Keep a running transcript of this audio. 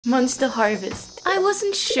Monster Harvest. I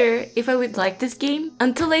wasn't sure if I would like this game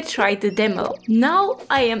until I tried the demo. Now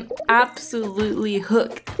I am absolutely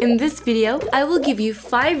hooked. In this video, I will give you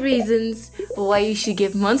 5 reasons why you should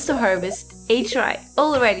give Monster Harvest a try.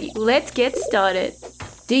 Alrighty, let's get started.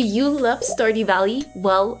 Do you love Stardew Valley?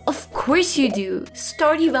 Well, of course you do.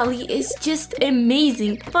 Stardew Valley is just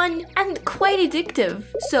amazing, fun, and quite addictive.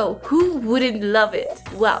 So who wouldn't love it?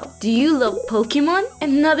 Well, do you love Pokémon?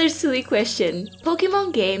 Another silly question.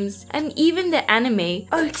 Pokémon games and even the anime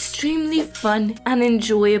are extremely fun and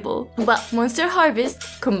enjoyable. Well, Monster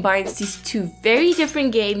Harvest combines these two very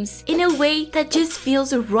different games in a way that just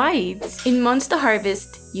feels right. In Monster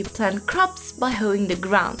Harvest, you plant crops by hoeing the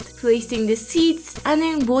ground, placing the seeds, and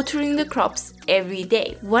then watering the crops every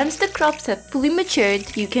day. Once the crops have fully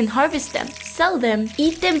matured, you can harvest them, sell them,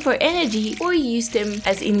 eat them for energy, or use them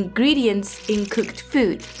as ingredients in cooked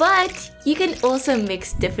food. But you can also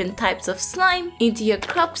mix different types of slime into your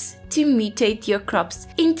crops to mutate your crops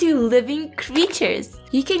into living creatures.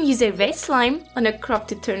 You can use a red slime on a crop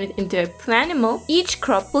to turn it into a planimal. Each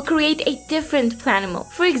crop will create a different planimal.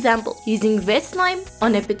 For example, using red slime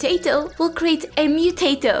on a potato will create a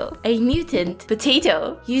mutato, a mutant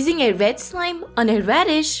potato. Using a red slime on a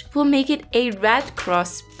radish will make it a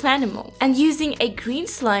radcross planimal. And using a green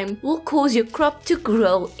slime will cause your crop to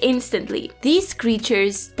grow instantly. These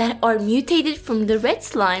creatures that are mutated from the red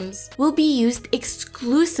slimes will be used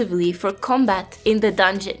exclusively for combat in the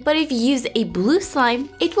dungeon. But if you use a blue slime,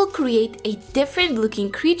 it will create a different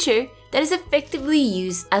looking creature that is effectively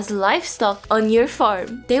used as livestock on your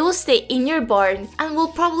farm. They will stay in your barn and will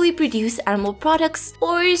probably produce animal products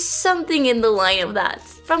or something in the line of that.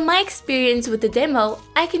 From my experience with the demo,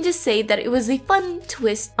 I can just say that it was a fun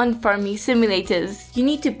twist on farming simulators. You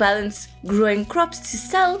need to balance growing crops to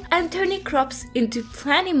sell and turning crops into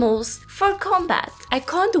planimals for combat. I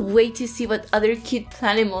can't wait to see what other cute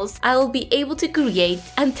planimals I will be able to create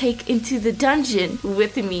and take into the dungeon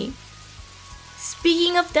with me.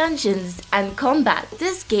 Speaking of dungeons and combat,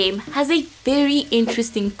 this game has a very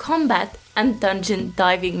interesting combat and dungeon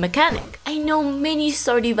diving mechanic. I know many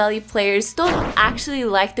Stardew Valley players don't actually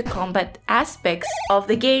like the combat aspects of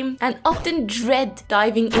the game and often dread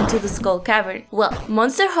diving into the Skull Cavern. Well,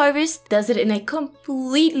 Monster Harvest does it in a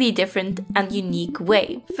completely different and unique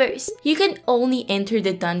way. First, you can only enter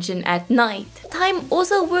the dungeon at night. Time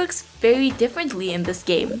also works very differently in this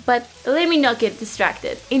game, but let me not get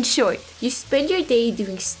distracted. In short, you spend your day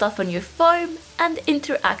doing stuff on your farm and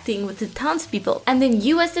interacting with the townspeople, and then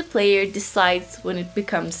you as the player decides when it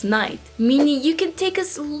becomes night, meaning you can take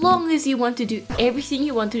as long as you want to do everything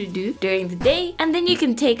you wanted to do during the day, and then you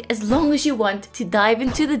can take as long as you want to dive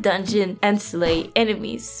into the dungeon and slay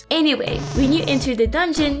enemies. Anyway, when you enter the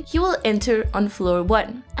dungeon, you will enter on floor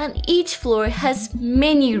 1, and each floor has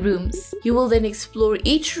many rooms. You will then explore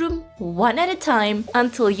each room one at a time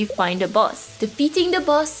until you find a boss. Defeating the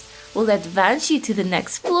boss will advance you to the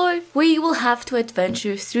next floor, where you will have to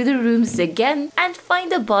adventure through the rooms again and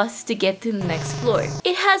find a boss to get to the next floor.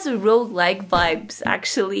 It has roguelike vibes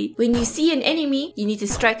actually. When you see an enemy, you need to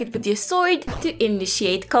strike it with your sword to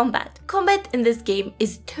initiate combat. Combat in this game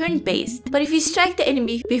is turn-based, but if you strike the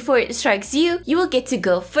enemy before it strikes you, you will get to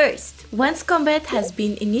go first. Once combat has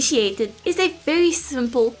been initiated, it's a very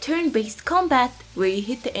simple turn-based combat where you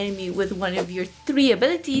hit the enemy with one of your 3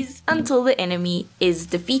 abilities until the enemy is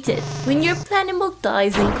defeated. When your planimal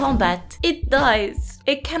dies in combat, it dies.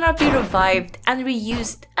 It cannot be revived and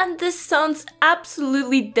reused, and this sounds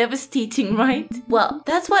absolutely devastating, right? Well,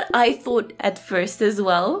 that's what I thought at first as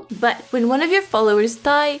well. But when one of your followers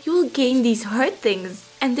die, you will gain these heart things,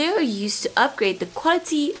 and they are used to upgrade the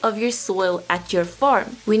quality of your soil at your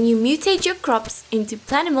farm. When you mutate your crops into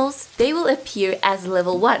planimals, they will appear as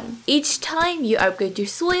level 1. Each time you upgrade your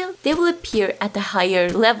soil, they will appear at a higher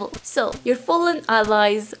level. So your fallen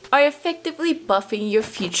allies are effectively buffing your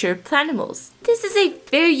future planimals. This is a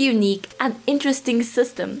very unique and interesting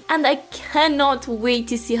system, and I cannot wait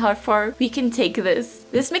to see how far we can take this.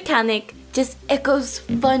 This mechanic just echoes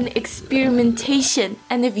fun experimentation,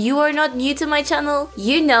 and if you are not new to my channel,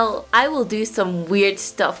 you know I will do some weird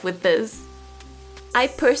stuff with this. I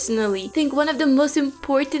personally think one of the most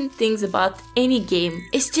important things about any game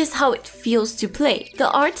is just how it feels to play. The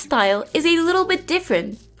art style is a little bit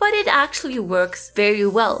different, but it actually works very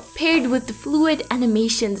well. Paired with the fluid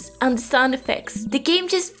animations and sound effects, the game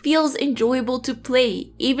just feels enjoyable to play,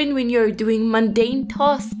 even when you're doing mundane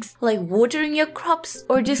tasks like watering your crops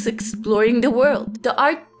or just exploring the world. The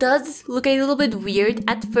art does look a little bit weird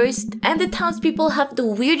at first, and the townspeople have the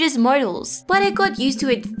weirdest models, but I got used to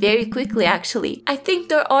it very quickly actually. I think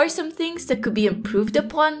there are some things that could be improved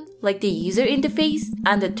upon, like the user interface,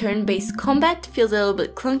 and the turn-based combat feels a little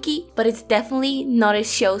bit clunky, but it's definitely not a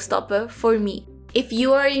showstopper for me. If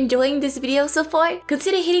you are enjoying this video so far,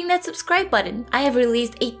 consider hitting that subscribe button. I have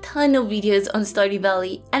released a ton of videos on Stardew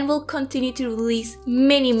Valley and will continue to release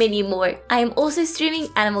many more. I am also streaming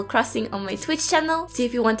Animal Crossing on my Twitch channel, so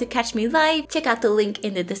if you want to catch me live, check out the link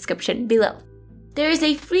in the description below. There is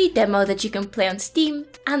a free demo that you can play on Steam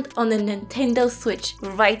and on the Nintendo Switch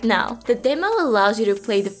right now. The demo allows you to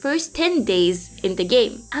play the first 10 days in the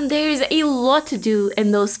game, and there is a lot to do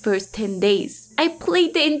in those first 10 days. I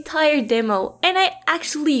played the entire demo and I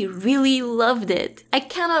actually really loved it. I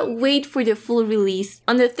cannot wait for the full release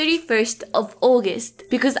on the 31st of August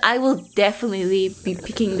because I will definitely be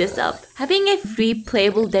picking this up. Having a free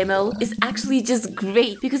playable demo is actually just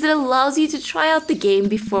great because it allows you to try out the game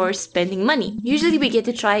before spending money. Usually we get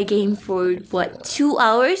to try a game for 2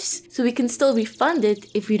 hours, so we can still refund it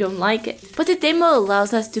if we don't like it. But the demo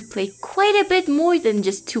allows us to play quite a bit more than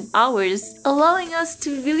just 2 hours, allowing us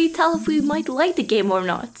to really tell if we might like the game or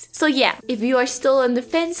not. So yeah, if you are still on the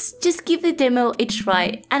fence, just give the demo a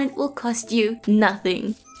try and it will cost you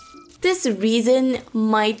nothing. This reason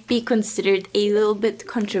might be considered a little bit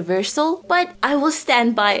controversial, but I will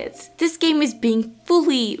stand by it. This game is being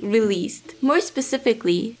fully released. More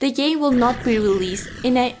specifically, the game will not be released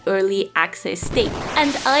in an early access state,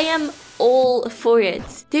 and I am all for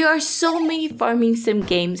it. There are so many farming sim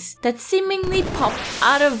games that seemingly pop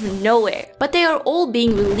out of nowhere, but they are all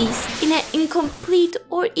being released in an incomplete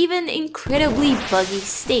or even incredibly buggy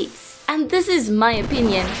states. And this is my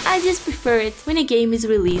opinion. I just prefer it when a game is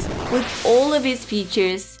released with all of its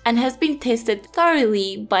features and has been tested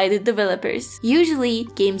thoroughly by the developers. Usually,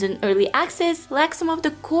 games in early access lack some of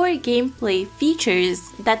the core gameplay features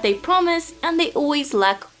that they promise, and they always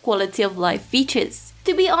lack quality of life features.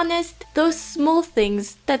 To be honest, those small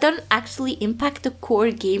things that don't actually impact the core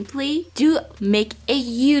gameplay do make a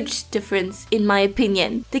huge difference in my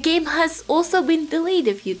opinion. The game has also been delayed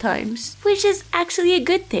a few times, which is actually a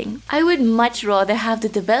good thing. I would much rather have the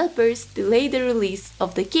developers delay the release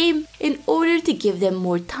of the game in order to give them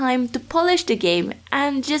more time to polish the game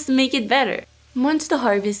and just make it better. Monster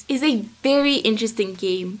Harvest is a very interesting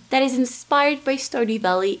game that is inspired by Stardew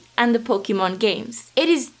Valley and the Pokémon games. It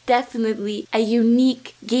is definitely a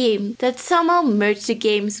unique game that somehow merged the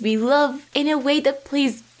games we love in a way that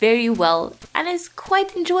plays very well and is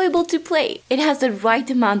quite enjoyable to play. It has the right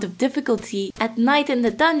amount of difficulty at night in the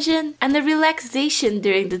dungeon and the relaxation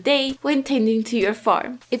during the day when tending to your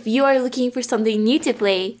farm. If you are looking for something new to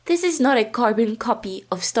play, this is not a carbon copy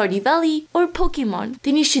of Stardew Valley or Pokémon,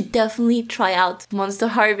 then you should definitely try out Monster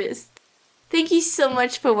Harvest. Thank you so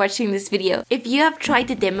much for watching this video. If you have tried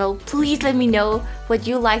the demo, please let me know what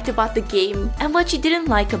you liked about the game and what you didn't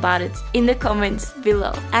like about it in the comments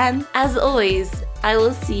below. And as always, I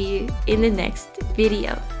will see you in the next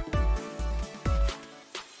video.